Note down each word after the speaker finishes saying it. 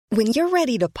When you're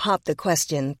ready to pop the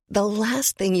question, the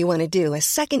last thing you want to do is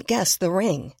second-guess the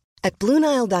ring. At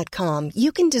BlueNile.com,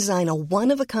 you can design a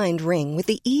one-of-a-kind ring with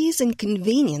the ease and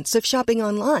convenience of shopping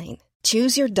online.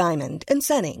 Choose your diamond and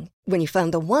setting. When you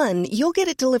find the one, you'll get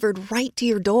it delivered right to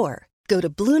your door. Go to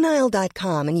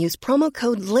BlueNile.com and use promo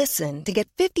code LISTEN to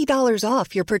get $50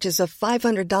 off your purchase of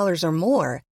 $500 or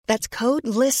more. That's code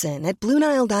LISTEN at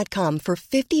BlueNile.com for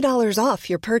 $50 off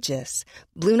your purchase.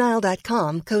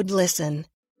 BlueNile.com, code LISTEN.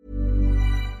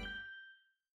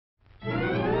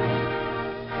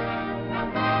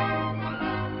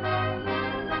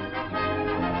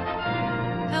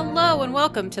 Hello and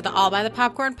welcome to the All by the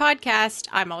Popcorn podcast.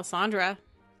 I'm Alessandra.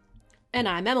 And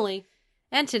I'm Emily.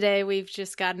 And today we've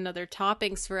just got another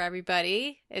toppings for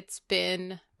everybody. It's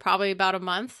been probably about a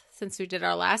month since we did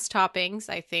our last toppings,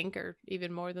 I think, or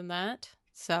even more than that.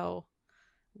 So,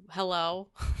 hello.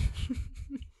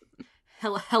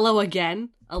 Hello again.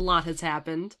 A lot has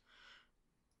happened.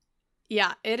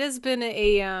 Yeah, it has been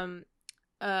a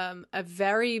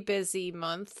very busy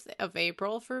month of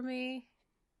April for me.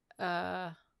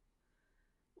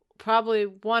 Probably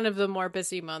one of the more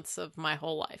busy months of my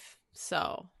whole life.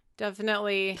 So,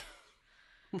 definitely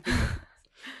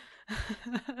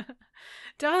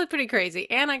definitely pretty crazy.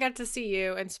 And I got to see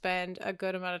you and spend a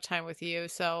good amount of time with you,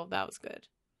 so that was good.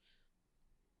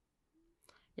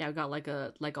 Yeah, I got like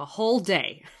a whole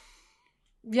day.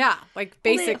 Yeah, like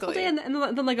basically. Whole day and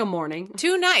then like a morning.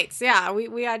 2 nights. Yeah,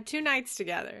 we had 2 nights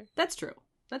together. That's true.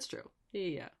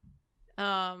 Yeah.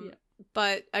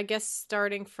 But I guess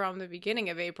starting from the beginning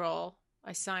of April,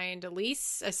 I signed a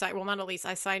lease. I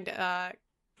signed a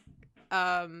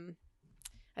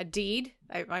deed.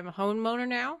 I'm a homeowner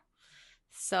now.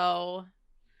 So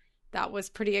that was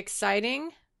pretty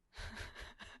exciting.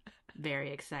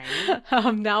 Very exciting.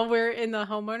 Now we're in the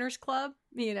homeowners club,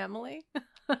 me and Emily.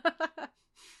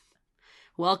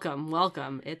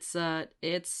 Welcome.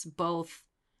 It's both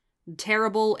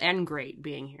terrible and great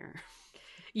being here.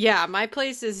 Yeah, my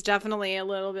place is definitely a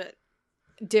little bit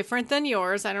different than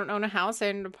yours. I don't own a house, I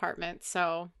own an apartment,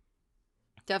 so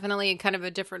definitely kind of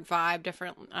a different vibe,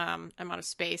 different amount of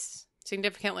space,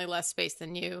 significantly less space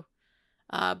than you.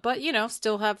 But, you know,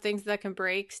 still have things that can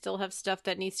break, still have stuff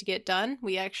that needs to get done.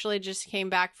 We actually just came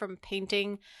back from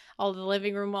painting all the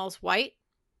living room walls white.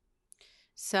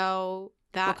 So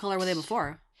that... What color were they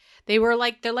before? They're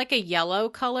like a yellow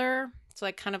color. It's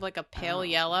like kind of like a pale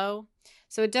yellow.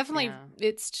 So it definitely,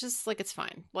 It's just like, it's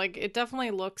fine. Like, it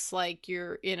definitely looks like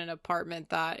you're in an apartment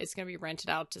that is going to be rented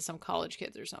out to some college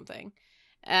kids or something.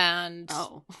 And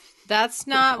that's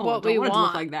not what we want. Don't want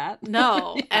it to look like that.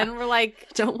 No. Yeah. And we're like,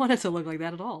 don't want it to look like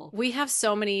that at all. We have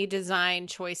so many design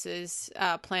choices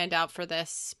planned out for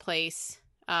this place.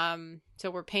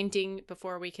 So we're painting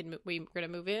before we're going to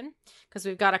move in, because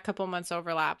we've got a couple months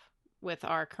overlap with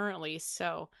our current lease.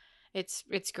 So it's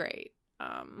great.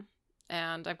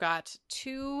 And I've got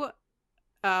 2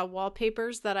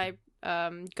 wallpapers that I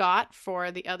got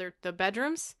for the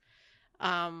bedrooms.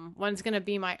 One's going to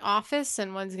be my office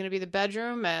and one's going to be the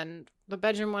bedroom. And the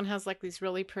bedroom one has like these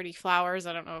really pretty flowers.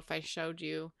 I don't know if I showed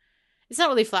you. It's not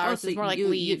really flowers. So it's more like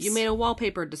leaves. You made a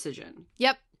wallpaper decision.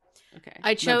 Yep. Okay.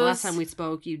 I chose. The last time we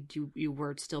spoke, you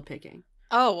were still picking.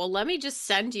 Oh, well, let me just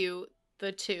send you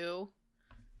the 2.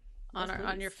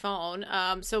 On your phone.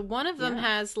 So one of them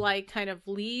has like kind of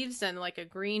leaves and like a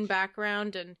green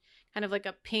background and kind of like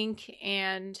a pink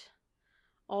and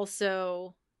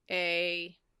also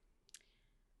I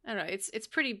don't know, it's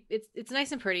pretty, it's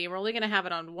nice and pretty, and we're only going to have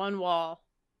it on one wall.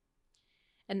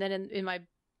 And then in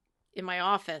my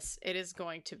office, it's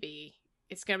going to be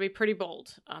pretty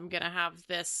bold. I'm going to have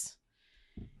this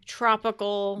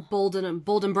tropical bold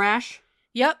and brash.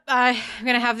 Yep, I'm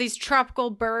going to have these tropical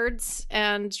birds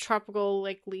and tropical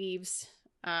like leaves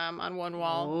on one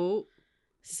wall. Oh,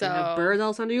 so you have birds,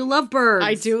 Alessandra. You love birds.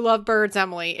 I do love birds,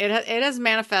 Emily. It has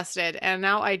manifested, and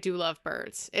now I do love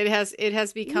birds. It has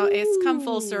become. Ooh. It's come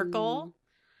full circle.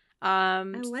 I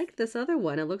like this other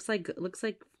one. It looks like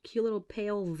cute little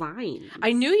pale vines.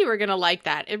 I knew you were going to like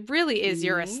that. It really is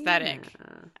your aesthetic,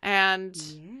 and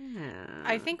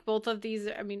I think both of these.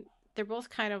 I mean, they're both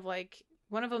kind of like.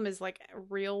 One of them is like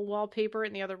real wallpaper,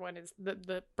 and the other one is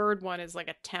the bird one is like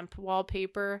a temp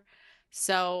wallpaper.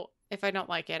 So if I don't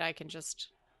like it, I can just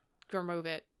remove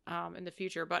it in the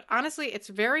future. But honestly, it's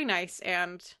very nice,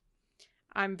 and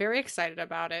I'm very excited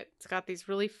about it. It's got these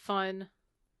really fun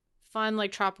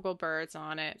like tropical birds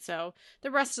on it. So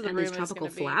the rest of the room is tropical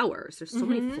flowers. There's so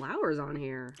many flowers on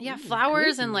here. Yeah,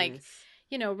 flowers and like,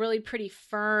 you know, really pretty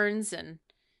ferns and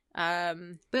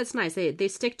but it's nice. They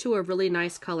stick to a really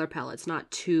nice color palette. It's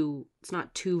not too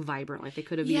vibrant. Like they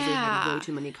could have easily had way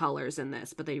too many colors in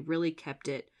this, but they really kept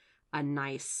it a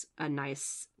nice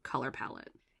color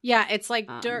palette. Yeah, it's like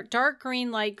dark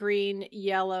green, light green,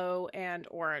 yellow, and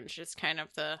orange is kind of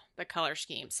the color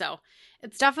scheme. So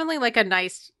it's definitely like a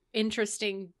nice,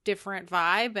 interesting, different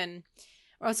vibe. And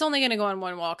it's only going to go on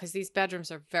one wall because these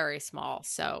bedrooms are very small,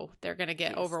 so they're going to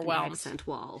get overwhelmed. An accent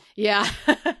wall. Yeah.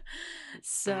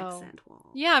 So accent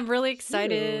wall. Yeah, I'm really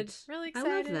excited. Cute. Really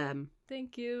excited. I love them.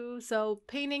 Thank you. So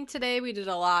painting today, we did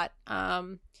a lot.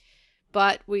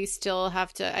 But we still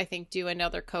have to, I think, do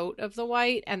another coat of the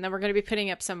white. And then we're going to be putting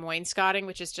up some wainscoting,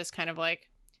 which is just kind of like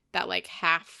that like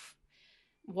half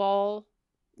wall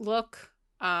look.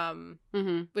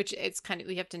 Which it's kind of,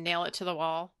 we have to nail it to the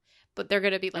wall. But they're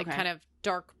going to be like kind of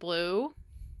dark blue.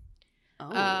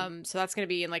 Oh. So that's going to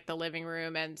be in like the living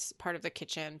room and part of the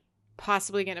kitchen.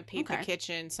 Possibly going to paint the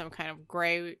kitchen some kind of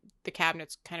gray. The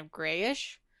cabinet's kind of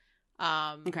grayish.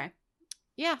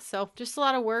 Yeah, so just a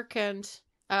lot of work. And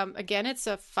again, it's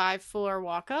a 5-floor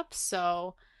walk up.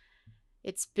 So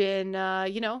it's been,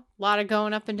 a lot of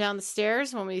going up and down the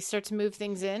stairs. When we start to move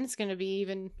things in, it's going to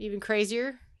be even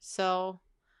crazier. So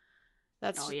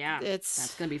that's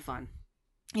that's going to be fun.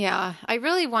 Yeah, I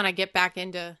really want to get back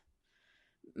into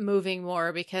moving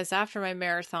more because after my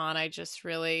marathon, I just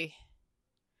really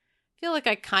feel like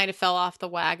I kind of fell off the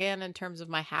wagon in terms of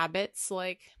my habits.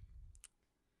 And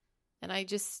I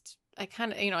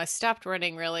kind of, I stopped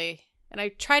running really. And I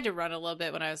tried to run a little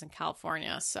bit when I was in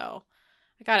California. So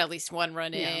I got at least one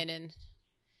run in and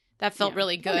that felt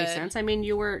really good. That makes sense. I mean,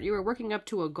 you were working up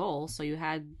to a goal. So you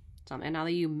had some, and now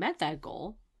that you met that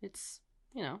goal, it's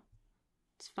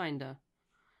fine to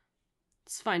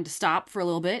stop for a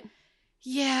little bit.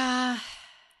 Yeah.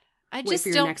 Wait for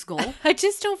your next goal. I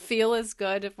just don't feel as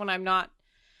good when I'm not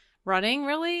running,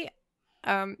 really.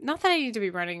 Not that I need to be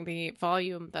running the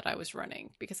volume that I was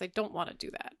running, because I don't want to do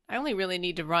that. I only really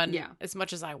need to run as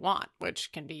much as I want,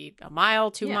 which can be a mile,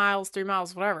 2 miles, 3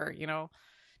 miles, whatever,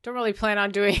 Don't really plan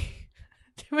on doing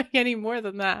any more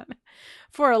than that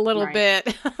for a little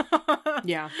bit.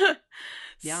 Yeah.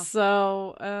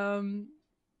 So,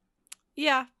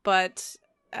 but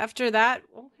after that,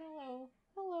 hello,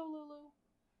 Lulu.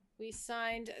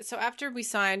 After we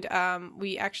signed,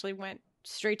 we actually went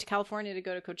straight to California to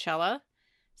go to Coachella.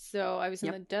 So I was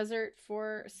in the desert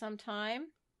for some time.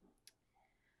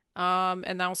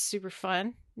 And that was super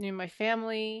fun. Knew my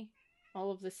family, all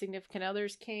of the significant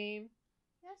others came.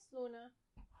 Yes, Luna.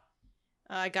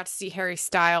 I got to see Harry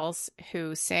Styles,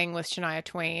 who sang with Shania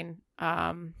Twain,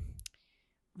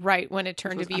 right when it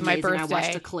turned to be amazing. My birthday. I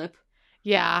watched a clip.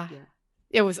 Yeah.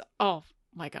 It was, oh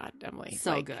my God, Emily.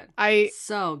 So good.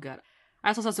 So good. I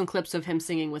also saw some clips of him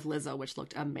singing with Lizzo, which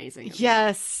looked amazing.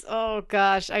 Yes. Oh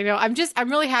gosh, I know. I'm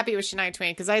really happy with Shania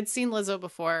Twain because I had seen Lizzo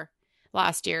before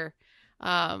last year.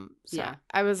 I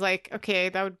was like, okay,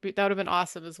 that would have been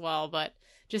awesome as well. But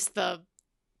just the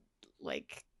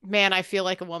Man, I Feel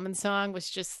Like a Woman song was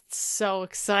just so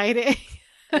exciting.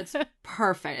 It's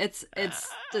perfect. It's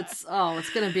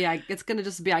gonna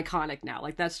just be iconic now.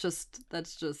 That's just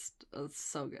it's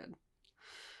so good.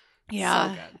 Yeah,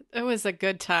 so good. It was a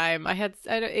good time.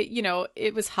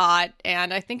 It was hot,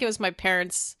 and I think it was my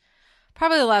parents'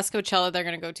 probably the last Coachella they're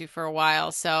going to go to for a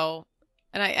while. So,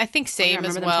 and I think same as well. I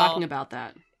remember them talking about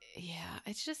that. Yeah,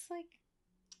 it's just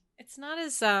it's not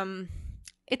as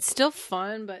it's still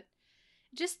fun, but it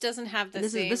just doesn't have the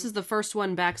same. This is the first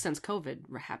one back since COVID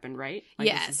happened, right?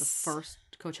 Yes, this is the first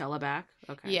Coachella back.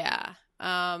 Okay. Yeah.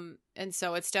 And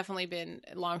so it's definitely been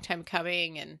a long time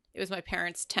coming, and it was my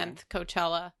parents' 10th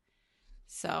Coachella.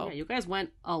 So yeah, you guys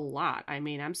went a lot. I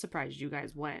mean, I'm surprised you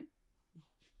guys went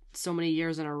so many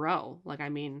years in a row.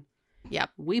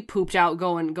 Yep. We pooped out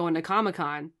going to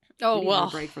Comic-Con. Oh, we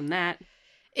didn't break from that.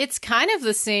 It's kind of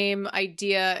the same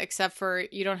idea, except for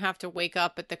you don't have to wake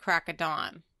up at the crack of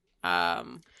dawn.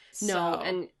 No,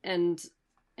 and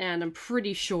I'm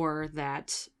pretty sure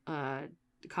that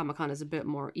Comic-Con is a bit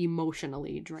more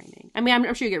emotionally draining. I mean,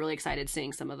 I'm sure you get really excited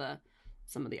seeing some of the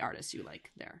artists you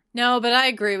like there. No, but I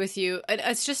agree with you.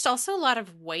 It's just also a lot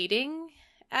of waiting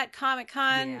at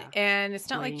Comic-Con, and it's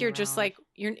not waiting like you're around. Just like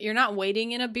you're not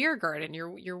waiting in a beer garden.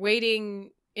 You're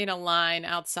waiting in a line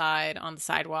outside on the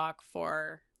sidewalk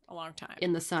for a long time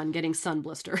in the sun, getting sun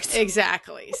blisters.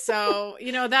 Exactly. So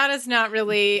that is not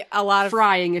really a lot of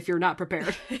frying if you're not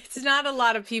prepared. It's not a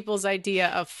lot of people's idea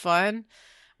of fun.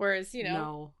 Whereas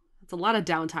no. It's a lot of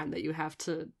downtime that you have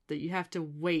to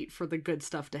wait for the good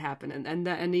stuff to happen,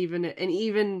 and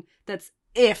even that's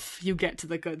if you get to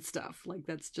the good stuff.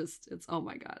 That's just it's oh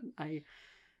my God, I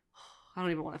don't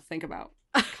even want to think about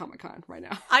Comic-Con right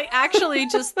now. I actually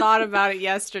just thought about it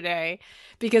yesterday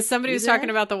because somebody was talking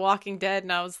about The Walking Dead,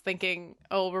 and I was thinking,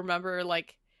 oh, remember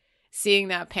seeing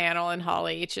that panel in Hall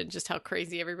H and just how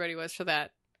crazy everybody was for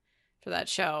that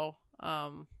show.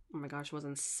 Oh my gosh, it was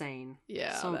insane.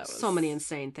 Yeah, so many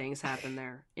insane things happened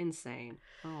there. Insane.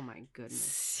 Oh my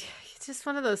goodness. It's just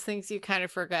one of those things you kind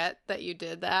of forget that you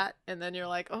did that, and then you're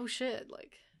like, oh shit,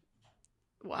 like,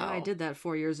 wow. Yeah, I did that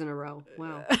 4 years in a row.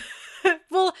 Wow.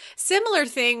 Well, similar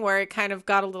thing where it kind of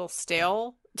got a little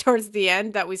stale towards the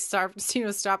end that we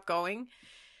stopped going.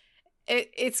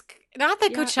 It's not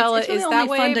that Coachella it's really is only that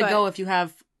way, fun to but go if you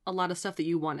have a lot of stuff that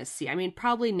you want to see. I mean,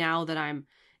 probably now that I'm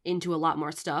into a lot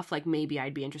more stuff, like maybe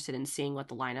I'd be interested in seeing what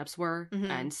the lineups were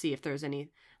and see if there's any,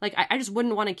 like, I just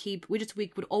wouldn't want to keep, we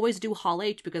would always do Hall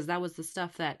H because that was the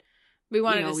stuff that we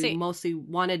wanted to see. We mostly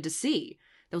wanted to see.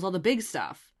 There was all the big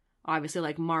stuff, obviously,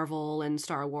 like Marvel and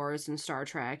Star Wars and Star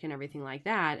Trek and everything like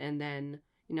that. And then,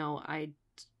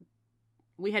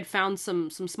 we had found some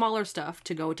smaller stuff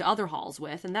to go to other halls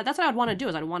with, and that's what I'd want to do,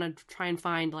 is I'd want to try and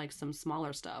find like some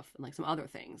smaller stuff and like some other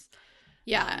things.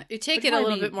 Yeah, you take it a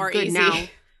little bit more easy now.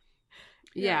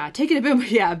 Yeah, take it a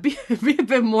bit. Be a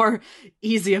bit more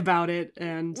easy about it.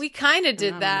 And we kind of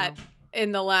did that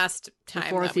in the last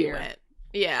time that we went.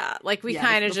 Yeah, like we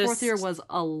kind of just. The 4th year was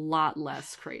a lot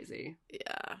less crazy.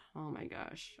 Yeah. Oh my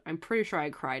gosh, I'm pretty sure I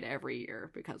cried every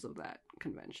year because of that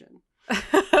convention.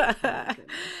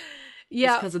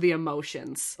 Yeah, because of the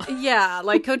emotions. Yeah,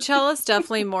 like Coachella's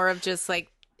definitely more of just like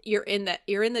you're in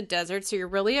the desert, so you're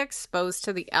really exposed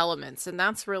to the elements, and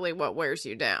that's really what wears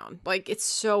you down. Like, it's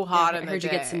so hot in the day. I heard you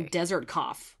get some desert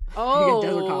cough.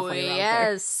 Oh,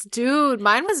 yes, dude,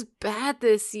 mine was bad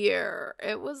this year.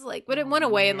 It was like, but it went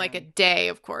away in like a day,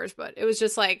 of course. But it was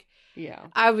just like, yeah,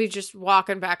 I would be just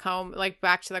walking back home, like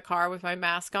back to the car with my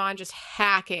mask on, just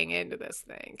hacking into this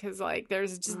thing because like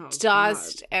there's just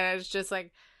dust, and it's just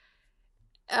like,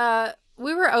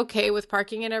 we were okay with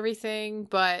parking and everything,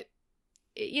 but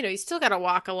you still got to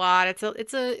walk a lot.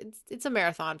 It's a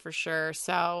marathon for sure.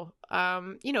 So,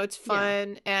 it's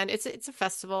fun and it's a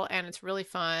festival and it's really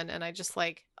fun. And I just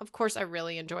like, of course I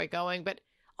really enjoy going, but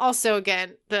also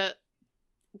again, the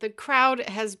crowd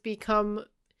has become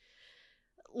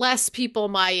less people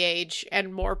my age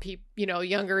and more people,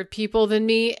 younger people than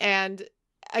me. And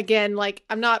again, like,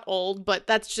 I'm not old, but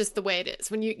that's just the way it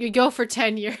is. When you go for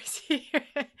 10 years,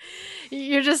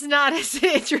 you're just not as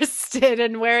interested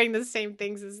in wearing the same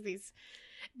things as these.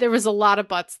 There was a lot of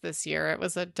butts this year. It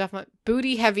was a definite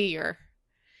booty heavy year.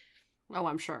 Oh,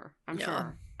 I'm sure.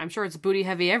 I'm sure it's booty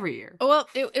heavy every year. Well,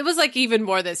 it was like even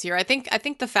more this year. I think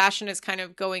the fashion is kind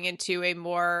of going into a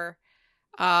more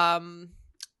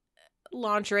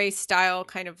lingerie style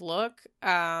kind of look.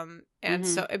 And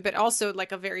so, but also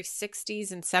like a very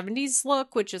 60s and 70s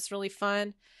look, which is really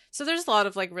fun. So there's a lot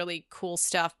of like really cool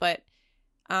stuff, but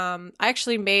I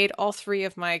actually made all 3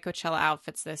 of my Coachella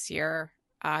outfits this year.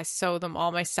 I sewed them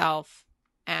all myself,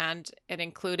 and it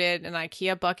included an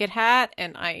IKEA bucket hat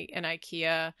and an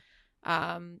IKEA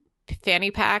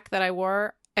fanny pack that I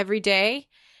wore every day.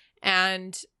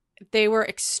 And they were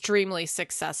extremely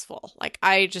successful. Like,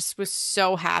 I just was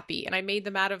so happy. And I made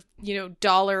them out of,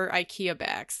 dollar IKEA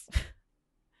bags.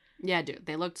 Yeah, dude,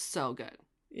 they looked so good.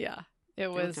 Yeah,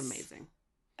 it was amazing.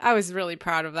 I was really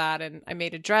proud of that. And I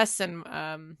made a dress and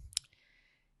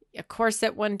a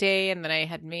corset one day. And then I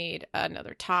had made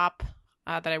another top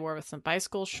that I wore with some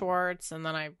bicycle shorts. And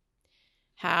then I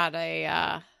had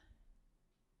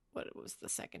what was the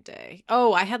second day?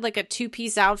 Oh, I had like a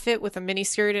 2-piece outfit with a mini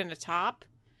skirt and a top.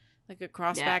 Like a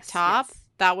crossback top. Yes.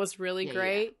 That was really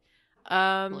great.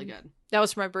 Yeah. Really good. That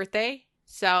was for my birthday.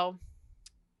 So,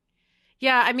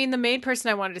 yeah, I mean, the main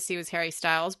person I wanted to see was Harry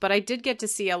Styles, but I did get to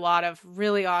see a lot of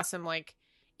really awesome, like,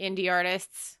 indie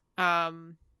artists.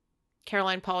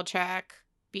 Caroline Polachek,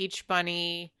 Beach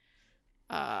Bunny,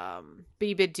 Biba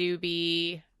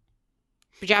Doobie,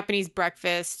 Japanese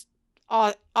Breakfast.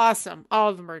 Awesome. All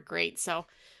of them are great. So,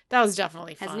 that was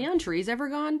definitely fun. Has Neon Trees ever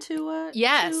gone to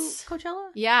yes. to Coachella?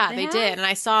 Yeah, they did, and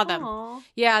I saw them. Aww.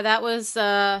 Yeah, that was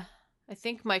I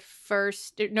think my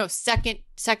second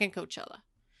Coachella,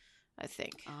 I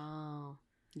think. Oh,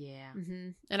 yeah. Mm-hmm.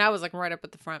 And I was like right up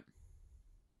at the front.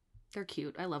 They're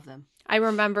cute. I love them. I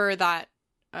remember that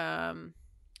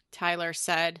Tyler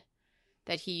said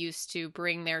that he used to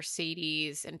bring their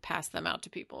CDs and pass them out to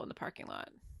people in the parking lot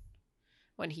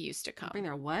when he used to come. Bring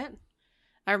their what?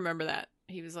 I remember that.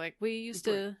 He was like, we used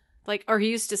to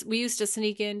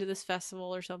sneak into this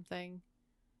festival or something.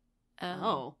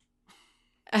 Oh.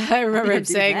 I remember him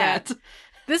saying that.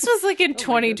 This was like in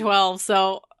 2012,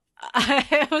 so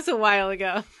it was a while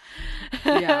ago.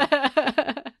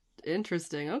 Yeah.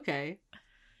 Interesting. Okay.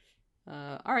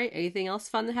 All right. Anything else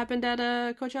fun that happened at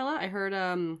Coachella? I heard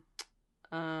I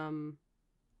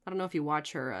don't know if you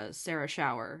watch her, Sarah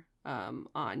Shower.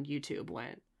 on YouTube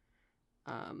went.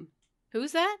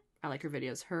 Who's that? I like her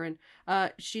videos. Her and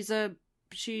she's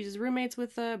roommates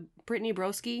with Brittany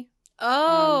Broski.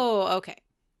 Oh, okay.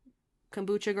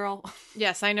 Kombucha girl.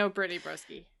 Yes, I know Brittany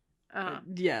Broski.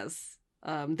 Yes.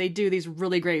 They do these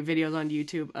really great videos on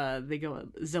YouTube. They go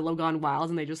Zillow Gone Wild,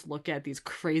 and they just look at these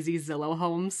crazy Zillow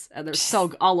homes, and they're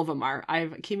all of them are.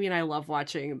 Kimmy and I love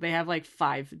watching. They have like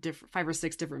 5 or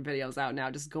 6 different videos out now,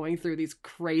 just going through these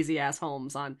crazy ass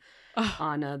homes on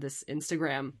this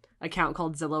Instagram account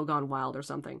called Zillow Gone Wild or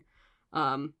something.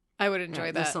 I would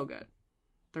enjoy that. They're so good.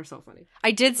 They're so funny.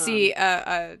 I did see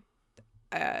a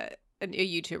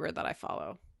YouTuber that I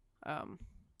follow.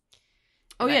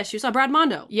 Yes, you saw Brad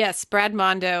Mondo. Yes, Brad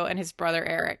Mondo and his brother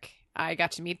Eric. I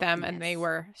got to meet them, and they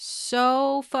were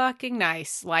so fucking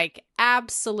nice. Like,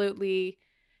 absolutely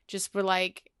just were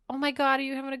like, oh my God, are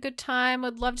you having a good time?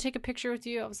 I'd love to take a picture with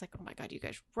you. I was like, oh my God, you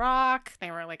guys rock. They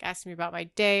were like asking me about my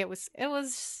day. It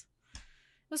was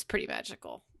pretty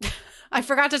magical. I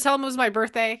forgot to tell them it was my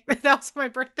birthday. That was my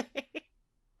birthday.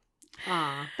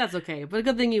 That's okay. But a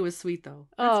good thing he was sweet, though.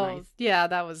 That's nice. Yeah,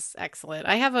 that was excellent.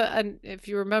 I have if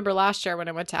you remember last year when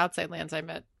I went to Outside Lands, I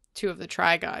met 2 of the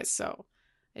Try Guys. So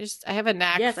I have a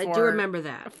knack for I do remember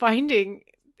that. Finding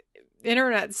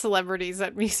internet celebrities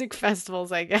at music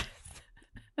festivals, I guess.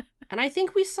 And I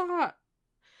think we saw,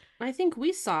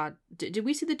 did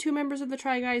we see the 2 members of the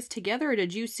Try Guys together, or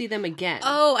did you see them again?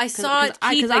 Oh, I saw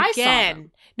Keith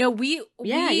again. No, me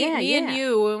and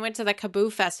you, when we went to the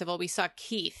Kaboo Festival, we saw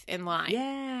Keith in line.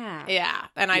 Yeah.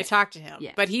 And I talked to him,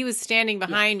 but he was standing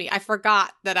behind me. I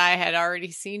forgot that I had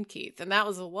already seen Keith, and that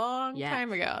was a long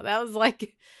time ago. That was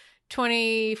like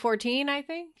 2014, I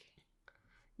think.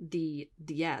 The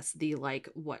like,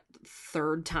 what,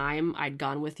 3rd time I'd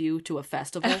gone with you to a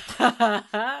festival.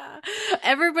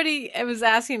 Everybody was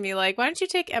asking me, like, why don't you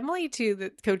take Emily to the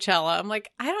Coachella? I'm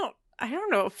like, I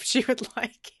don't know if she would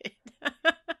like it.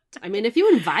 I mean, if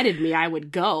you invited me, I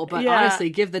would go, but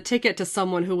honestly, give the ticket to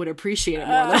someone who would appreciate it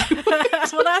more than I would.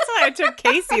 Well, that's why I took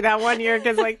Casey that one year,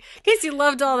 because, like, Casey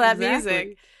loved all that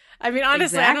music. I mean,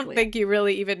 honestly, I don't think you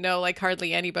really even know, like,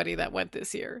 hardly anybody that went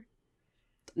this year.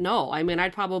 No, I mean,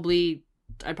 I'd probably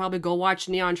go watch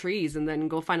Neon Trees and then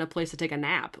go find a place to take a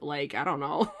nap. Like, I don't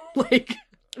know. Like,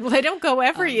 well, they don't go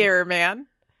every year, man.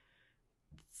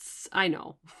 I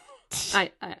know.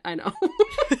 I know.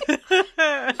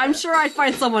 I'm sure I'd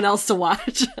find someone else to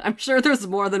watch. I'm sure there's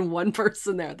more than one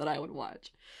person there that I would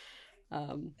watch.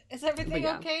 Is everything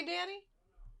okay, Danny?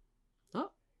 Oh.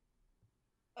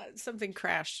 Something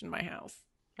crashed in my house.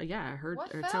 Yeah, I heard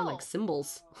What it fell? sounded like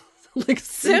cymbals. Like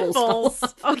cymbals.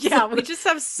 Oh, yeah, we just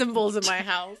have cymbals in my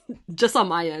house. Just on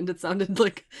my end, it sounded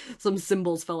like some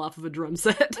cymbals fell off of a drum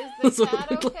set. Is the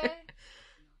cat okay? Like.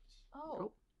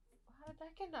 Oh. How did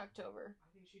that get knocked over? I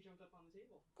think she jumped up on the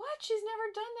table. What? She's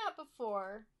never done that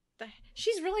before.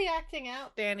 She's really acting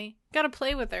out, Danny. Gotta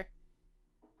play with her.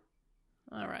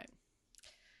 All right.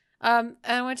 And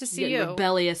I went to see you.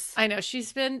 Rebellious. I know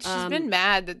she's been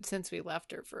mad since we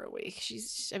left her for a week.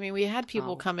 We had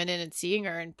people coming in and seeing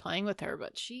her and playing with her,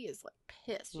 but she is like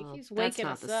pissed. She keeps waking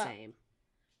us up. That's not the same.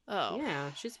 Oh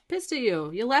yeah, she's pissed at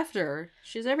you. You left her.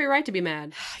 She's every right to be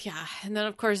mad. Yeah, and then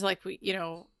of course, like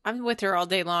I'm with her all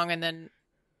day long, and then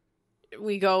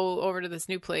we go over to this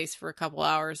new place for a couple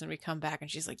hours, and we come back,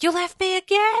 and she's like, "You left me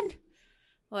again?"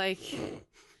 Like.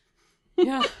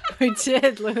 Yeah, we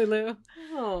did, Lulu.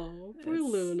 Oh, poor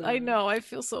Luna. I know. I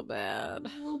feel so bad.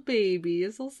 Little baby.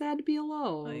 It's so sad to be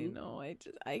alone. I know.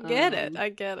 I get it. I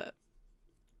get it.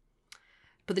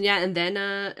 But then, and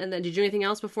then, did you do anything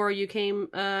else before you came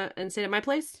and stayed at my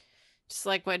place? Just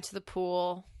like went to the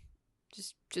pool,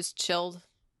 just chilled,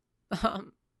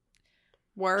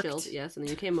 worked. Chilled, yes. And then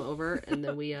you came over, and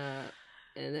then we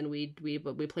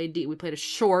played a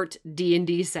short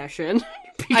D&D session.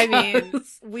 I mean,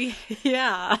 we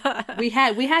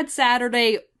had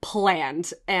Saturday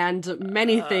planned, and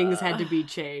many things had to be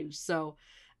changed. So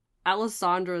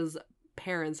Alessandra's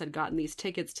parents had gotten these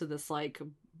tickets to this like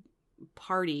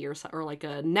party or like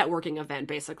a networking event,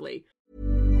 basically.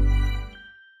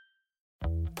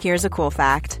 Here's a cool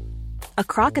fact: a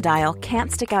crocodile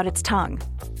can't stick out its tongue.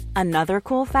 Another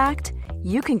cool fact: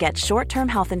 you can get short-term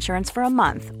health insurance for a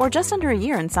month or just under a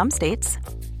year in some states.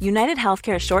 United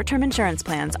Healthcare short-term insurance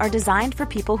plans are designed for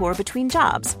people who are between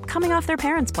jobs, coming off their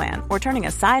parents' plan, or turning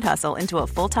a side hustle into a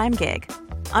full-time gig.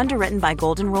 Underwritten by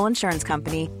Golden Rule Insurance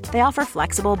Company, they offer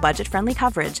flexible, budget-friendly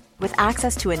coverage with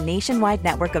access to a nationwide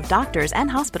network of doctors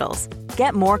and hospitals.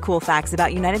 Get more cool facts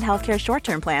about United Healthcare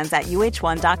short-term plans at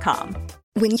uh1.com.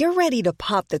 When you're ready to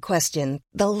pop the question,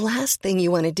 the last thing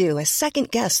you want to do is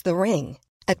second-guess the ring.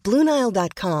 At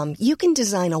BlueNile.com, you can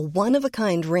design a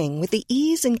one-of-a-kind ring with the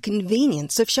ease and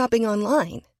convenience of shopping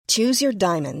online. Choose your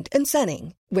diamond and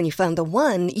setting. When you find the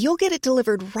one, you'll get it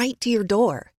delivered right to your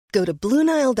door. Go to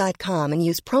BlueNile.com and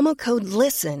use promo code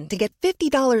LISTEN to get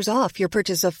 $50 off your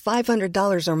purchase of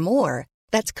 $500 or more.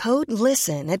 That's code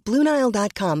LISTEN at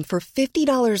BlueNile.com for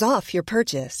 $50 off your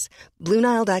purchase.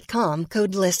 BlueNile.com,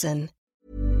 code LISTEN.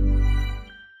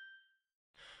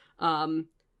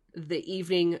 The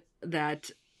evening that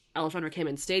Alessandra came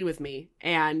and stayed with me,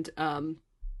 and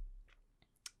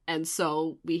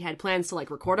so we had plans to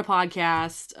like record a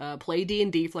podcast, play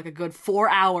D&D for like a good 4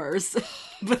 hours,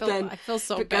 but I feel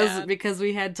so bad because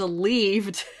we had to leave.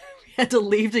 We had to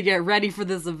leave to get ready for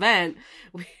this event.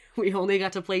 We only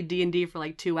got to play D&D for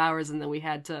like 2 hours, and then we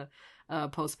had to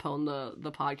postpone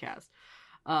the podcast.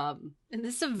 And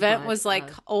this event was like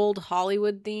old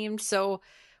Hollywood themed, so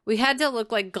we had to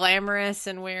look like glamorous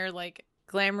and wear like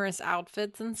glamorous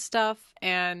outfits and stuff.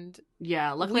 And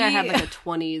yeah, luckily I had like a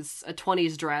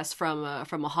 20s dress from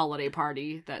a holiday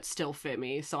party that still fit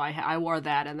me, so I wore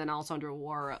that, and then Alessandra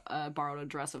borrowed a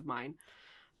dress of mine.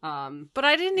 But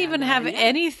I didn't even have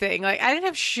anything. Like I didn't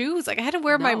have shoes. Like I had to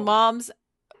wear my mom's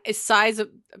size of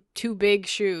too big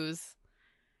shoes,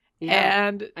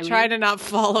 and try to not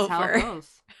fall over.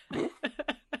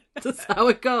 That's how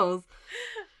it goes.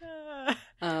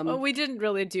 Well, we didn't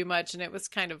really do much, and it was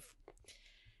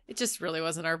it just really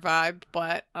wasn't our vibe.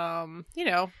 But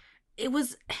it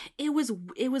was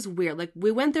weird. Like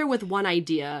we went there with one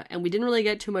idea, and we didn't really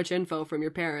get too much info from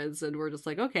your parents, and we're just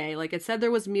like, okay. Like it said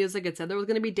there was music, it said there was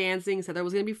going to be dancing, it said there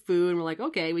was going to be food, and we're like,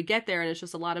 okay. We get there, and it's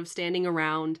just a lot of standing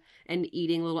around and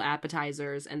eating little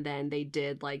appetizers, and then they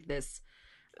did like this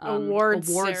award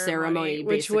ceremony,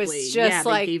 which was just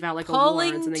they gave out like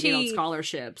awards and they gave out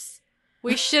scholarships.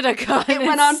 We should have gone. It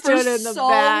went on for so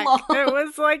long. It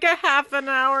was like a half an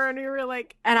hour, and we were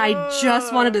like, and I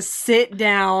just wanted to sit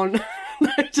down.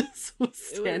 I just was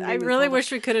standing. I really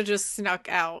wish we could have just snuck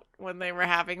out when they were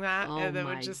having that, and then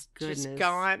would just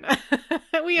gone.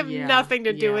 We have nothing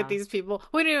to do with these people.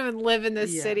 We don't even live in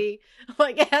this city.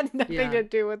 Like, it had nothing to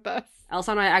do with us.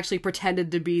 Elsa and I actually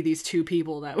pretended to be these two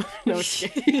people that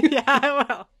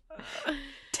well.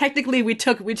 Technically, we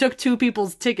took two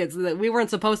people's tickets that we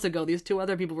weren't supposed to go. These two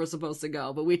other people were supposed to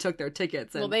go, but we took their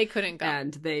tickets. And, they couldn't go,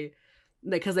 and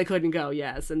because they couldn't go.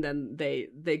 Yes, and then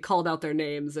they called out their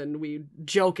names, and we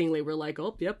jokingly were like,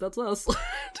 "Oh, yep, that's us,"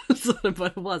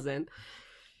 but it wasn't.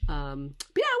 But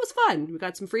yeah, it was fun. We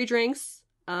got some free drinks,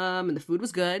 and the food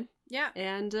was good. Yeah,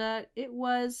 and it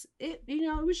was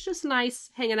just nice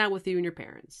hanging out with you and your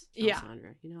parents.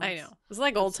 Alessandra, I know. It's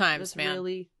like old times, man.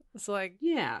 Really. It's like,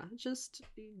 yeah, just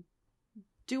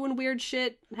doing weird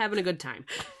shit, having a good time.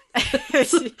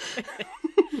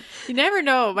 You never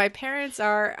know. My parents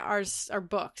are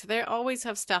booked. They always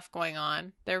have stuff going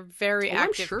on. They're very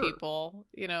active people,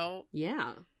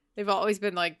 Yeah. They've always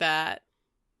been like that.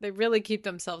 They really keep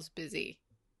themselves busy.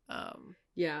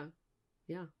 Yeah.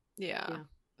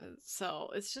 So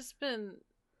it's been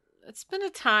a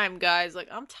time, guys. Like,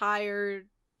 I'm tired.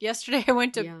 Yesterday I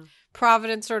went to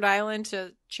Providence, Rhode Island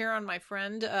to cheer on my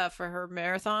friend for her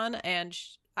marathon, and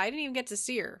I didn't even get to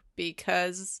see her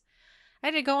because I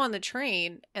had to go on the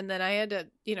train, and then I had to,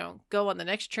 go on the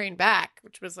next train back,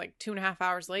 which was like 2.5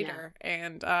 hours later. Yeah.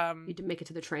 And you didn't make it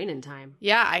to the train in time.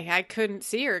 Yeah, I couldn't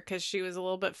see her because she was a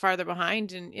little bit farther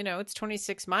behind, and it's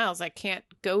 26 miles. I can't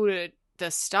go to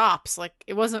the stops. Like,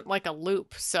 it wasn't like a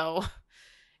loop, so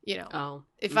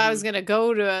if I was gonna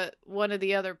go to one of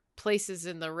the other places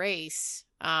in the race,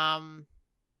 I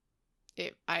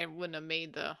wouldn't have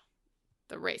made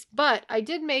the race. But I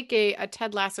did make a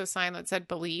Ted Lasso sign that said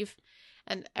 "Believe,"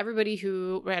 and everybody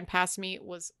who ran past me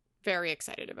was very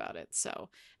excited about it. So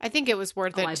I think it was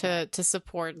worth it to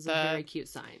support a very cute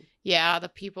sign. Yeah, the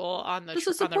people on the just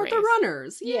to support the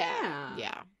runners.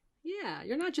 Yeah. Yeah,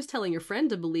 you're not just telling your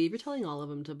friend to believe, you're telling all of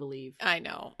them to believe. I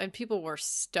know. And people were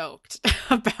stoked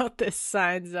about this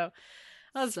sign, so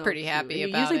I was pretty happy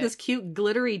about it. Using this cute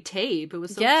glittery tape. It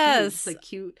was so cute. It's like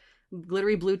cute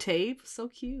glittery blue tape. So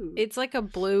cute. It's like a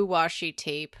blue washi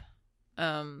tape.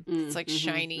 It's like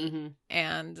shiny.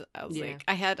 And I was like,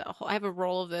 I have a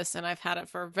roll of this, and I've had it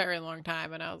for a very long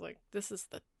time, and I was like, this is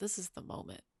the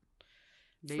moment.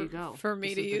 There you go. For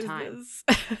me to use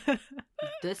this.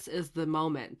 This is the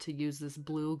moment to use this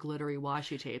blue glittery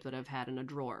washi tape that I've had in a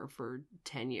drawer for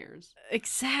 10 years.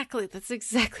 Exactly. That's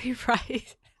exactly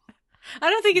right. I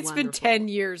don't think it's been 10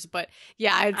 years, but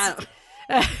yeah,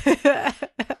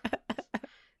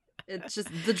 it's just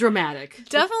the dramatic.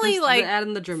 Definitely just like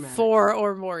adding the dramatic. 4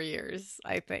 or more years,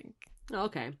 I think.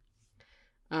 Okay.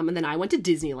 And then I went to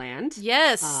Disneyland.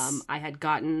 Yes. I had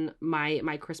gotten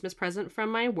my Christmas present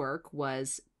from my work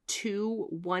was 2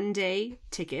 one-day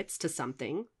tickets to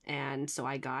something. And so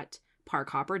I got Park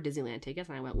Hopper Disneyland tickets,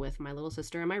 and I went with my little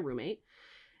sister and my roommate.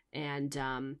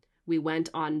 And we went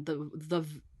on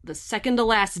the second to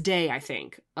last day, I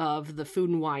think, of the Food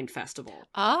and Wine Festival.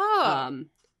 Oh.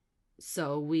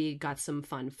 So we got some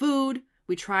fun food.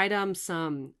 We tried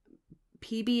some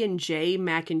PB&J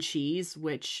mac and cheese,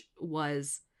 which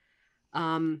was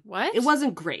What? It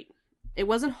wasn't great. It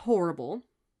wasn't horrible,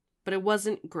 but it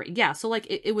wasn't great. Yeah, so like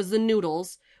it was the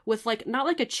noodles with like not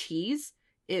like a cheese.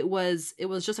 It was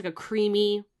just like a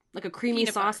creamy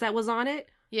Peanut sauce butter. that was on it.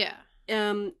 Yeah.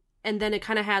 And then it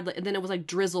kind of had, and then it was like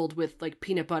drizzled with like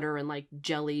peanut butter and like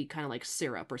jelly, kind of like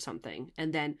syrup or something,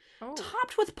 and then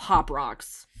topped with Pop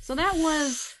Rocks. So that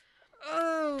was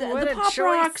the Pop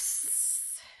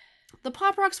Rocks. The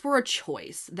Pop Rocks were a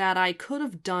choice that I could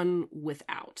have done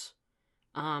without.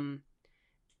 And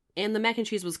the mac and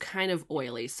cheese was kind of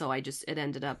oily, so it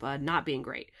ended up not being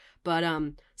great. But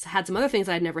so I had some other things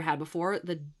I'd never had before.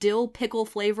 The dill pickle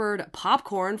flavored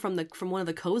popcorn from one of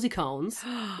the Cozy Cones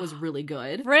was really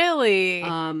good. Really?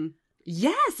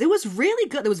 Yes, it was really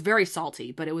good. It was very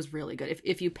salty, but it was really good.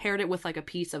 If you paired it with like a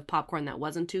piece of popcorn that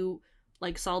wasn't too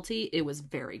like salty, it was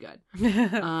very good.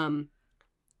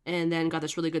 And then got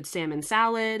this really good salmon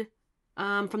salad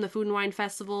from the Food and Wine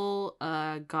Festival.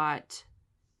 Got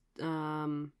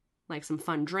like some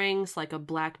fun drinks, like a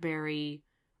blackberry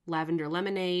lavender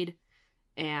lemonade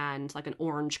and like an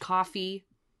orange coffee.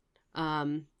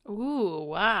 Ooh,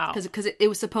 wow. Because it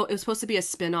was supposed to be a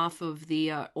spin-off of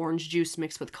the orange juice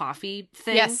mixed with coffee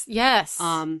thing. Yes.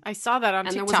 I saw that on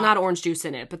and TikTok. there was not orange juice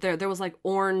in it, but there was like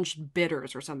orange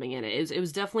bitters or something in it. It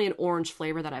was definitely an orange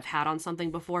flavor that I've had on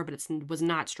something before, but it was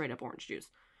not straight up orange juice.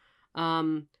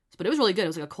 But it was really good. It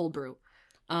was like a cold brew.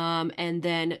 And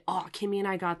then Kimmy and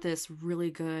I got this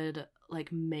really good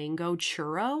like mango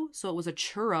churro. So it was a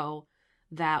churro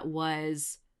that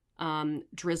was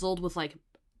drizzled with like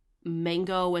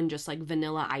mango and just like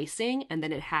vanilla icing, and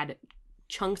then it had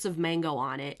chunks of mango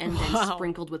on it and then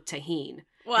sprinkled with tahini.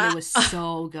 Wow. And it was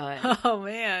so good. Oh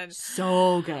man,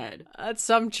 so good. That's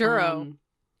some churro.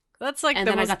 That's like and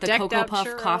the then I most got the decked Cocoa out Puff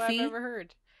churro coffee. I've ever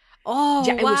heard. Oh,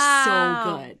 yeah, it wow. was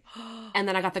so good. And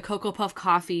then I got the Cocoa Puff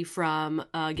coffee from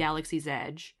Galaxy's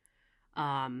Edge,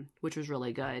 which was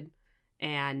really good.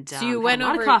 And so you had went a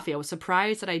lot over of coffee. I was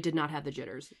surprised that I did not have the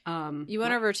jitters. You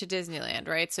went over to Disneyland,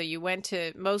 right? So you went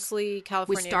to mostly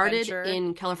California We started Adventure.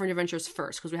 in California Adventures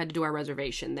first because we had to do our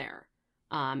reservation there.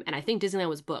 And I think Disneyland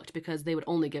was booked because they would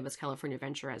only give us California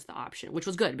Adventure as the option, which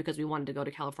was good because we wanted to go to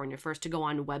California first to go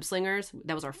on Web Slingers.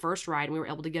 That was our first ride, and we were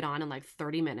able to get on in like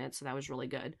 30 minutes, so that was really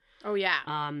good. Oh yeah.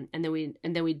 And then we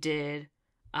did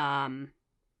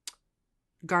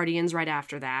Guardians right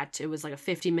after that. It was like a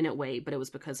 50-minute wait, but it was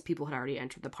because people had already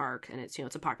entered the park, and it's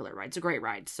it's a popular ride. It's a great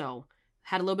ride, so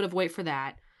had a little bit of wait for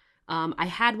that. I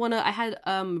had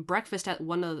breakfast at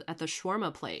at the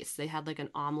shawarma place. They had like an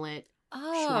omelet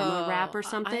shawarma wrap or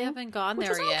something. I haven't gone which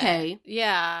there was yet. Okay,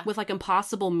 Yeah. with like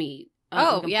impossible meat.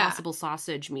 Impossible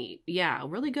sausage meat. Yeah,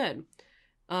 really good.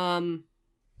 And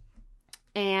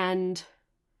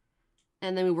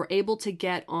then we were able to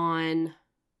get on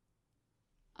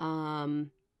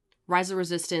Rise of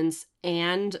Resistance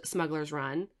and Smuggler's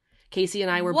Run. Casey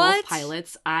and I were both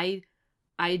pilots. I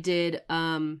did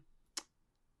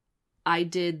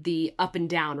the up and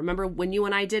down. Remember when you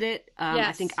and I did it? Yes.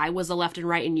 I think I was the left and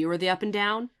right and you were the up and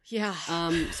down. Yeah.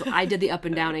 So I did the up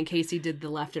and down and Casey did the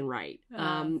left and right.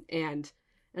 And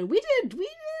we did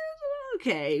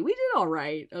okay. We did all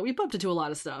right. We bumped into a lot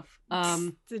of stuff.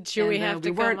 Did Chewie have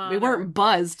to come on? We weren't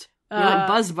buzzed. We weren't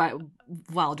buzzed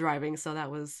while driving, so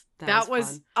that was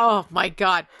fun. Oh my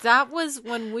god. That was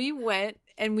when we went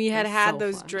and we had so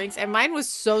those fun. drinks, and mine was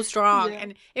so strong,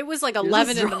 and it was like It was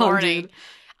 11 in the strong, morning. dude.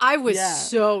 I was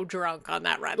so drunk on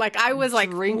that ride. Like I was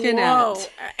like Drinking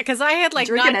because I had like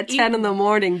drinking not at 10 in the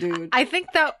morning, dude. I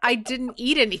think that I didn't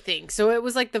eat anything, so it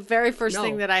was like the very first No.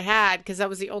 thing that I had because that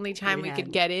was the only time we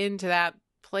could get into that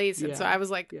place, and so Yeah. I was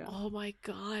like, Yeah. oh my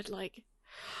god, like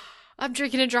I'm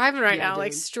drinking and driving right now,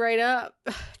 like dude. straight up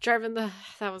driving that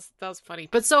was funny.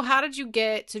 But so how did you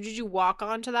did you walk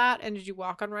onto that, and did you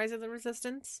walk on Rise of the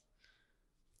Resistance?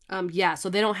 Yeah,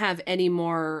 so they don't have any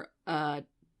more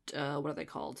what are they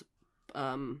called?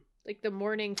 Like the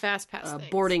morning fast pass things.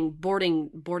 Boarding what are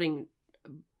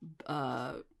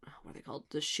they called?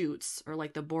 The chutes, or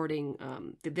like the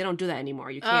boarding they don't do that anymore.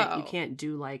 You can't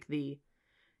do like you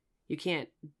can't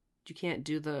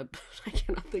do the I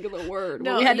cannot think of the word.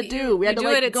 No, we had to do it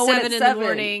like at go 7 in at in 7 the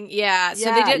morning. Yeah, so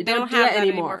Yeah, they you don't don't do have that that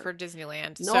anymore anymore. for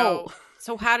Disneyland. No.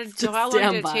 So how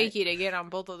long did it take you to get on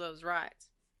both of those rides?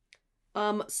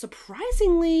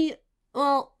 Surprisingly,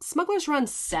 well, Smuggler's Run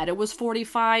said it was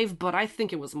 45, but I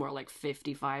think it was more like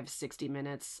 55, 60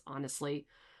 minutes, honestly.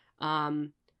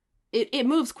 It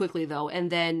moves quickly though, and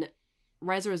then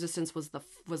Rise of Resistance was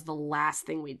the last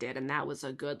thing we did, and that was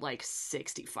a good like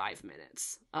 65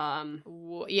 minutes.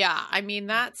 Yeah, I mean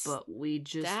but we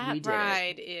did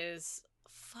ride is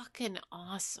fucking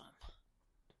awesome.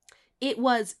 It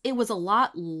was a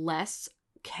lot less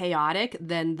chaotic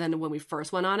than when we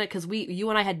first went on it, because you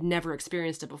and I had never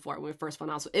experienced it before when we first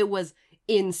went on, so it was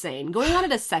insane. Going on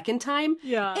it a second time,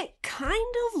 yeah, it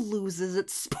kind of loses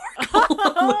its sparkle.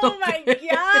 Oh my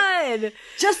god,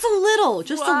 just a little.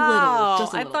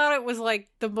 I thought it was like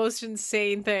the most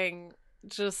insane thing.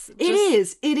 It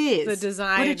is the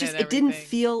design, but it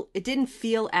didn't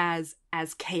feel as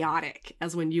chaotic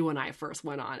as when you and I first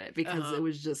went on it, because it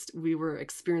was just, we were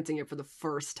experiencing it for the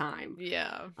first time.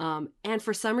 Yeah. And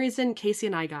for some reason, Casey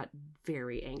and I got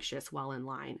very anxious while in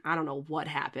line. I don't know what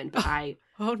happened, but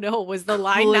oh no, was the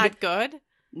line not good?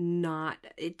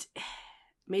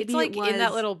 Maybe it's like in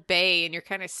that little bay, and you're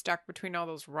kind of stuck between all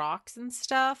those rocks and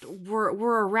stuff. We're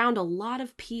around a lot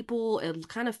of people. It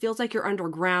kind of feels like you're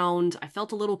underground. I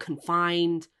felt a little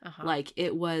confined. Like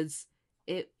it was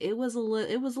a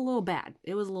little bad.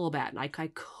 It was a little bad. I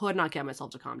could not get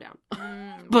myself to calm down.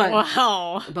 But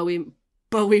wow. But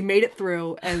we made it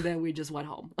through, and then we just went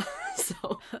home.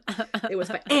 So it was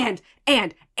fine.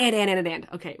 And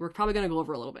okay, we're probably gonna go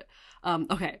over a little bit.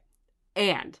 Okay,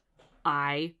 and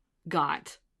I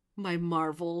got my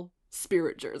Marvel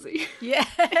Spirit jersey.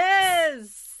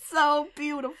 Yes. So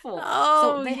beautiful.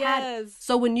 Oh, yes.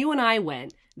 So when you and I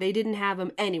went, they didn't have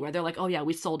them anywhere. They're like, oh yeah,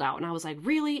 we sold out. And I was like,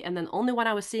 really? And then the only one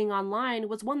I was seeing online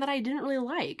was one that I didn't really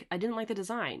like. I didn't like the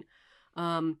design.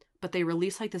 But they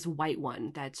released like this white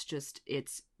one that's just,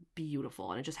 it's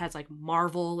beautiful. And it just has like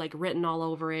Marvel like written all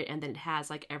over it. And then it has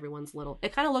like everyone's little,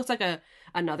 it kind of looks like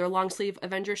another long sleeve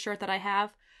Avengers shirt that I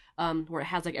have, where it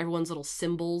has like everyone's little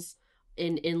symbols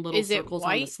in little circles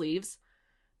on the sleeves.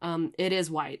 It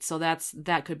is white, so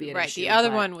that could be an issue. The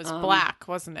other one was black,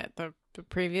 wasn't it? The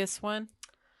previous one?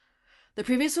 The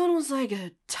previous one was like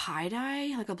a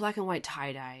tie-dye, like a black and white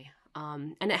tie-dye.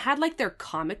 And it had like their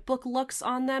comic book looks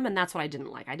on them, and that's what I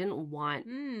didn't like. I didn't want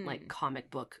like comic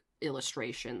book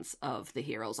illustrations of the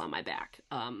heroes on my back.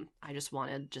 I just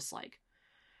wanted like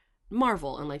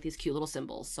Marvel and like these cute little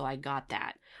symbols, so I got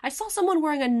that. I saw someone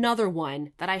wearing another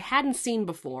one that I hadn't seen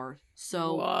before,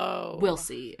 so we'll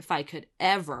see if I could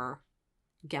ever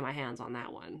get my hands on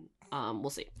that one. We'll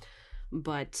see.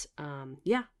 But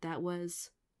yeah, that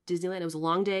was Disneyland. It was a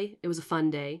long day. It was a fun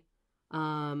day.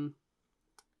 I'm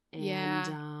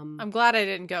glad I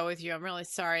didn't go with you. I'm really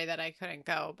sorry that I couldn't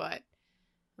go, but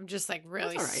I'm just like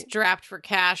really strapped for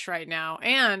cash right now.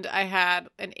 And I had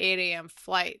an 8 a.m.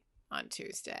 flight on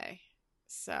Tuesday.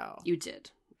 So You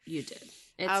did.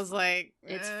 I was like,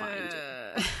 it's fine.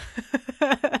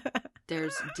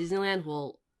 There's Disneyland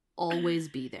will always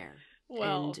be there.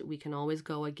 Well, and we can always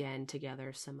go again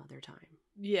together some other time.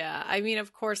 Yeah, I mean,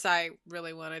 of course I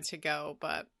really wanted to go,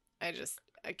 but I just,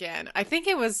 again, I think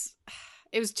it was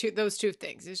those two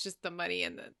things. It's just the money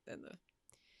and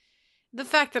the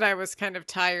fact that I was kind of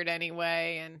tired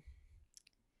anyway, and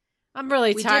I'm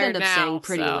really tired now. We did end up staying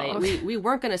pretty late. We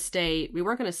weren't gonna stay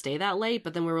that late,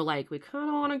 but then we were like, we kind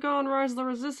of want to go on Rise of the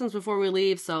Resistance before we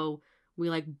leave, so we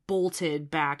like bolted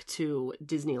back to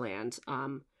Disneyland.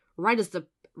 Right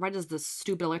as the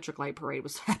stupid electric light parade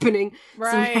was happening,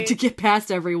 so we had to get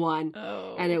past everyone,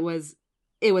 and it was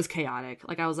chaotic.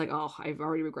 Like I was like, oh, I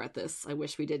already regret this. I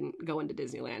wish we didn't go into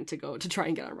Disneyland to try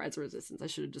and get on Rise of Resistance. I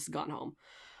should have just gone home.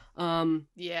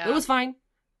 Yeah, it was fine.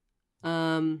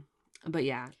 But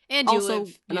yeah, and you also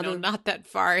live, not that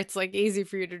far. It's like easy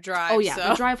for you to drive. Oh yeah, so.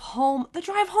 The drive home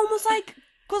was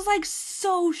like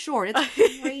so short.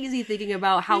 It's crazy thinking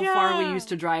about how far we used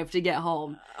to drive to get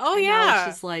home. Oh and yeah, now it's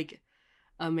just like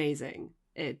amazing.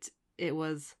 It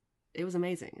was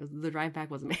amazing. The drive back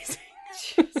was amazing.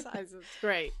 It's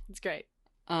great. It's great.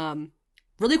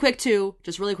 Really quick too,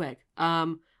 just really quick.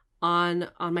 On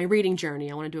my reading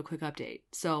journey, I want to do a quick update.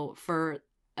 So for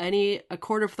A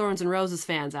Court of Thorns and Roses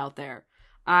fans out there,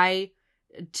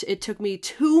 it took me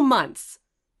 2 months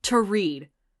to read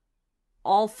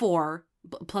all 4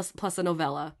 plus a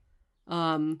novella.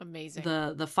 Amazing.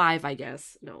 The 5, I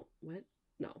guess. No, what?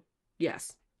 No.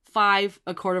 Yes. 5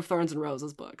 A Court of Thorns and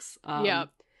Roses books. Yeah.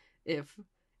 If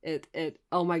it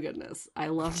oh my goodness, I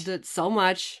loved it so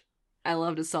much. I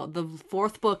loved it so. The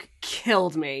 4th book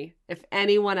killed me. If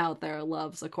anyone out there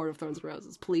loves A Court of Thorns and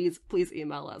Roses, please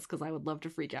email us, because I would love to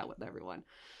freak out with everyone.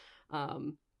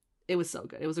 It was so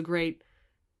good. It was a great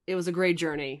a great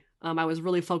journey. I was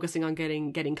really focusing on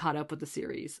getting caught up with the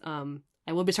series.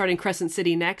 I will be starting Crescent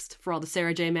City next for all the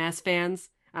Sarah J. Maas fans,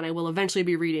 and I will eventually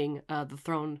be reading the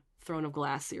Throne of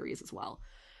Glass series as well.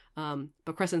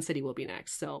 But Crescent City will be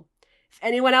next. So if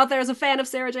anyone out there is a fan of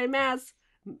Sarah J. Maas,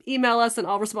 email us and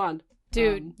I'll respond.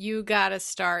 Dude, you gotta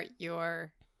start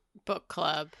your book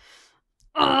club.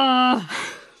 You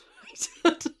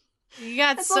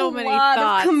got so many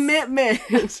thoughts. Of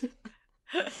commitment.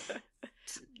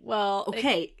 Well,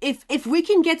 okay, if we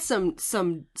can get some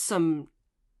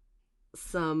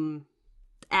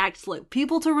acts like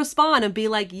people to respond and be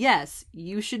like, yes,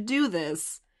 you should do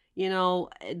this. You know,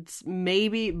 it's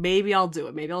maybe I'll do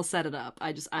it. Maybe I'll set it up.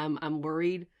 I'm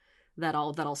worried that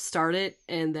I'll start it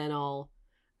and then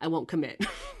I won't commit.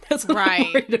 That's what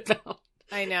I'm worried about.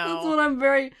 I know. That's what I'm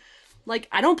very like.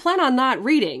 I don't plan on not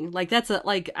reading. Like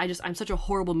I'm such a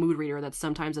horrible mood reader that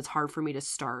sometimes it's hard for me to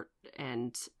start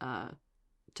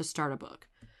a book.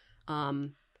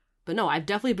 But no, I've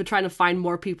definitely been trying to find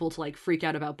more people to like freak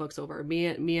out about books over. Me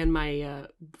and my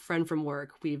friend from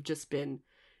work, we've just been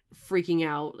freaking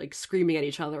out, like screaming at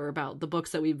each other about the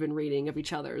books that we've been reading of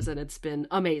each other's, and it's been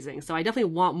amazing. So I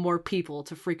definitely want more people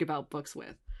to freak about books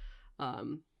with.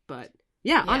 But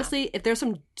yeah, honestly, if there's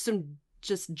some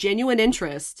just genuine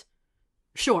interest,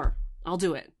 sure, I'll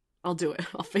do it. I'll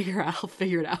figure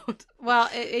it out. Well,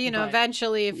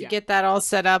 eventually, if you get that all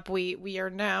set up, we are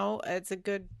now, it's a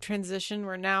good transition.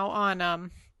 We're now on a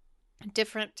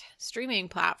different streaming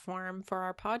platform for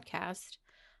our podcast.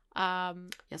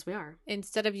 Yes, we are.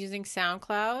 Instead of using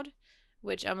SoundCloud,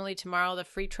 which Emily, tomorrow the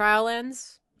free trial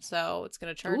ends, so it's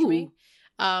going to charge me.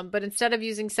 But instead of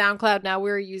using SoundCloud, now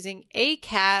we're using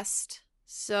Acast.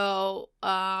 So,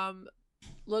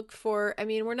 look for,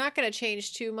 we're not going to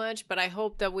change too much, but I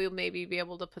hope that we'll maybe be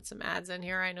able to put some ads in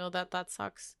here. I know that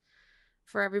sucks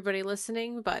for everybody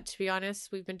listening, but to be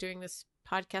honest, we've been doing this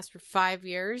podcast for 5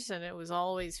 years and it was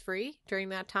always free during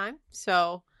that time.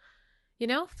 So,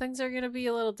 things are going to be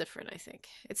a little different, I think.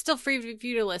 It's still free for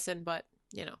you to listen, but,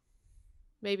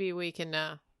 maybe we can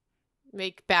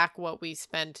make back what we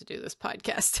spend to do this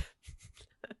podcast.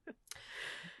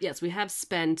 Yes, we have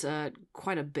spent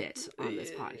quite a bit on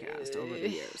this podcast over the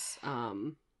years.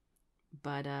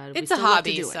 But it's a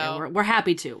hobby, like so we're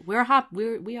happy to. We are happy.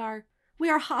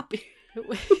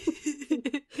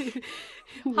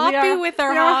 Happy with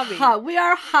our hobby. We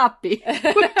are happy.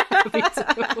 We're happy too.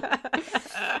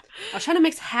 I was trying to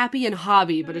mix happy and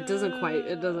hobby, but it doesn't quite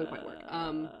work.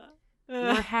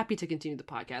 We're happy to continue the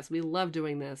podcast. We love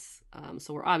doing this,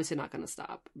 so we're obviously not going to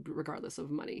stop, regardless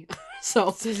of money.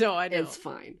 so no, I know. It's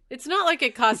fine. It's not like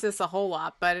it costs us a whole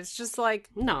lot, but it's just like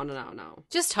no.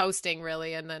 Just hosting,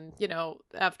 really, and then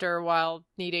after a while,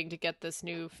 needing to get this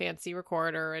new fancy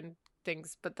recorder and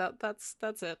things. But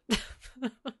that's it.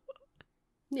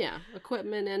 Yeah,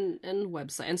 equipment and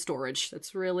website and storage.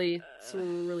 That's really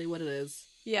what it is.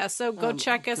 Yeah, so go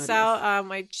check us out.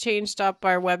 I changed up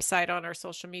our website on our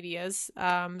social medias.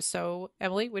 So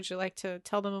Emily, would you like to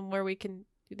tell them where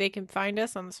they can find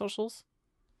us on the socials?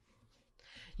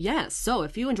 Yes. So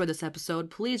if you enjoyed this episode,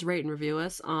 please rate and review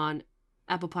us on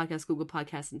Apple Podcasts, Google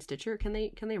Podcasts, and Stitcher. Can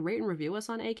they rate and review us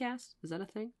on Acast? Is that a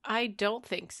thing? I don't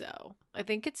think so. I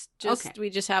think it's just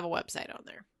we just have a website on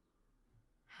there.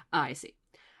 I see.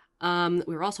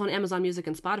 We're also on Amazon Music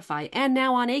and Spotify, and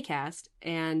now on Acast.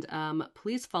 And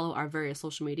please follow our various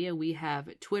social media. We have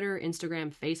Twitter,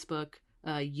 Instagram, Facebook,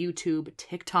 YouTube,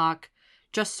 TikTok.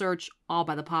 Just search All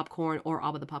by the Popcorn or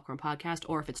All by the Popcorn Podcast.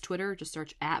 Or if it's Twitter, just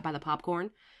search @by the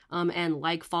Popcorn. And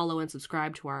like, follow, and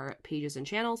subscribe to our pages and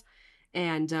channels.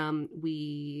 And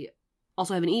we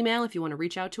also have an email. If you want to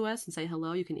reach out to us and say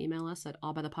hello, you can email us at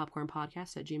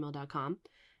allbythepopcornpodcast@gmail.com.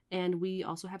 And we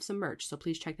also have some merch, so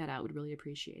please check that out. We'd really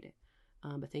appreciate it.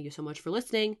 But thank you so much for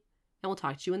listening, and we'll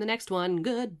talk to you in the next one.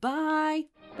 Goodbye.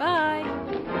 Bye.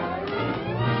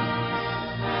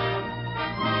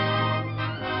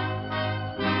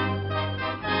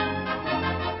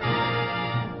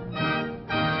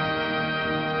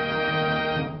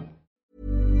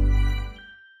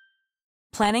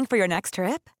 Planning for your next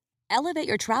trip? Elevate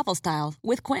your travel style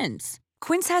with Quince.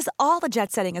 Quince has all the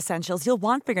jet-setting essentials you'll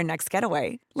want for your next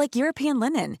getaway, like European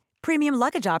linen, premium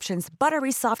luggage options,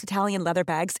 buttery soft Italian leather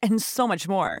bags, and so much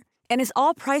more. And is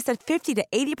all priced at 50 to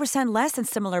 80% less than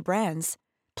similar brands.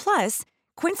 Plus,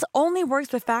 Quince only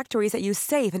works with factories that use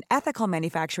safe and ethical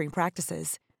manufacturing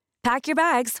practices. Pack your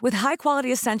bags with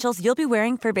high-quality essentials you'll be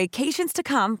wearing for vacations to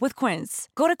come with Quince.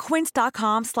 Go to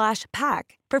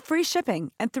quince.com/pack for free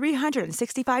shipping and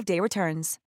 365-day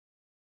returns.